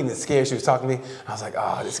 She wasn't even scared. She was talking to me. I was like,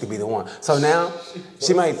 this could be the one. So now,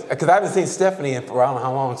 she might... Because I haven't seen Stephanie for I don't know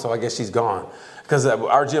how long, so I guess she's gone. Because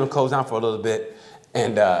our gym closed down for a little bit.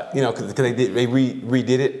 And, because they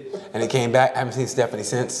redid it, and it came back. I haven't seen Stephanie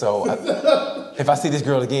since, so if I see this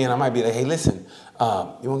girl again, I might be like, hey, listen, you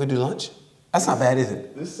want to go do lunch? That's not bad, is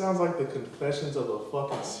it? This sounds like the confessions of a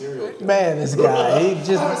fucking serial killer. Man, this guy, he I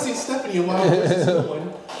just... haven't seen Stephanie in a while.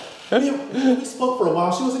 What's she doing? We spoke for a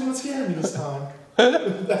while. She wasn't even scaring me this time.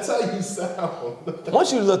 That's how you sound.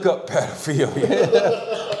 Once you look up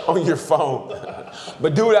pedophilia on your phone,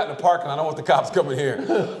 but do it out in the parking lot. I don't want the cops coming here.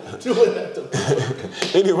 Do it at the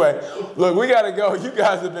park. Anyway, look, we got to go. You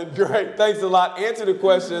guys have been great. Thanks a lot. Answer the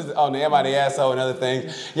questions on the Am I the Asshole and other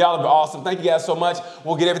things. Y'all have been awesome. Thank you guys so much.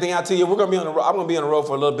 We'll get everything out to you. We're gonna be on the road. I'm gonna be on the road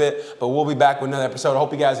for a little bit, but we'll be back with another episode. I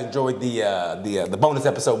hope you guys enjoyed the bonus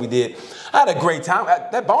episode we did. I had a great time.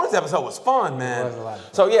 That bonus episode was fun, man. It was a lot of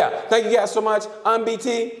fun. So yeah, thank you guys so much. I'm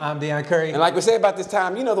BT. I'm Deion Curry. And like we say about this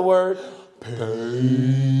time, you know the word.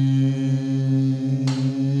 Peace.